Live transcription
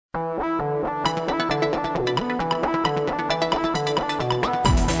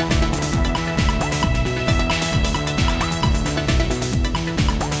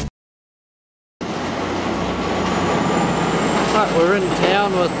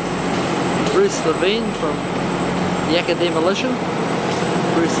with Bruce Levien from Yakka Demolition.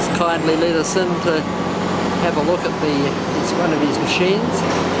 Bruce has kindly let us in to have a look at one of his machines.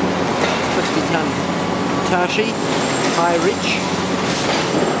 50-ton Hitachi, high reach,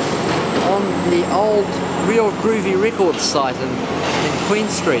 on the old Real Groovy Records site in Queen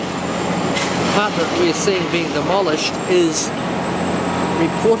Street. The part that we're seeing being demolished is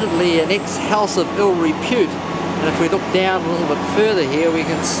reportedly an ex-house of ill repute, and if we look down a little bit further here we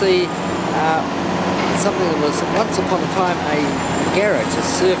can see something that was once upon a time a garage, a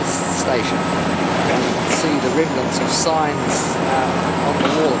service station. You can see the remnants of signs on the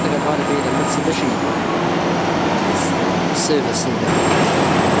wall. I think it might have been a Mitsubishi service centre.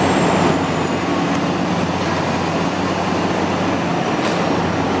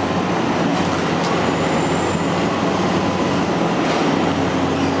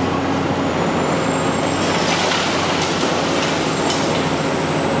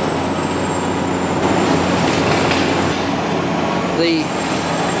 The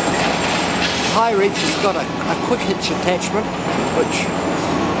high reach has got a quick hitch attachment which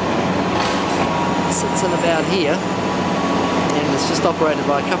sits in about here, and it's just operated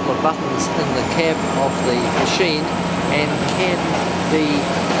by a couple of buttons in the cab of the machine and can be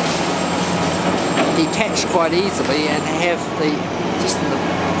detached quite easily and have just in the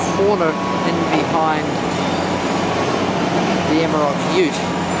corner in behind the Amarok ute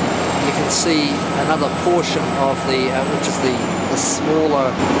you can see another portion of which is the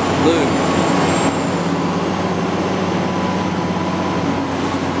smaller loom.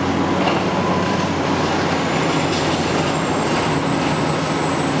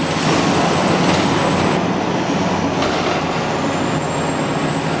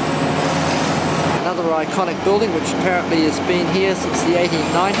 Another iconic building which apparently has been here since the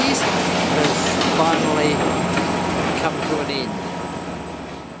 1890s has finally come to an end.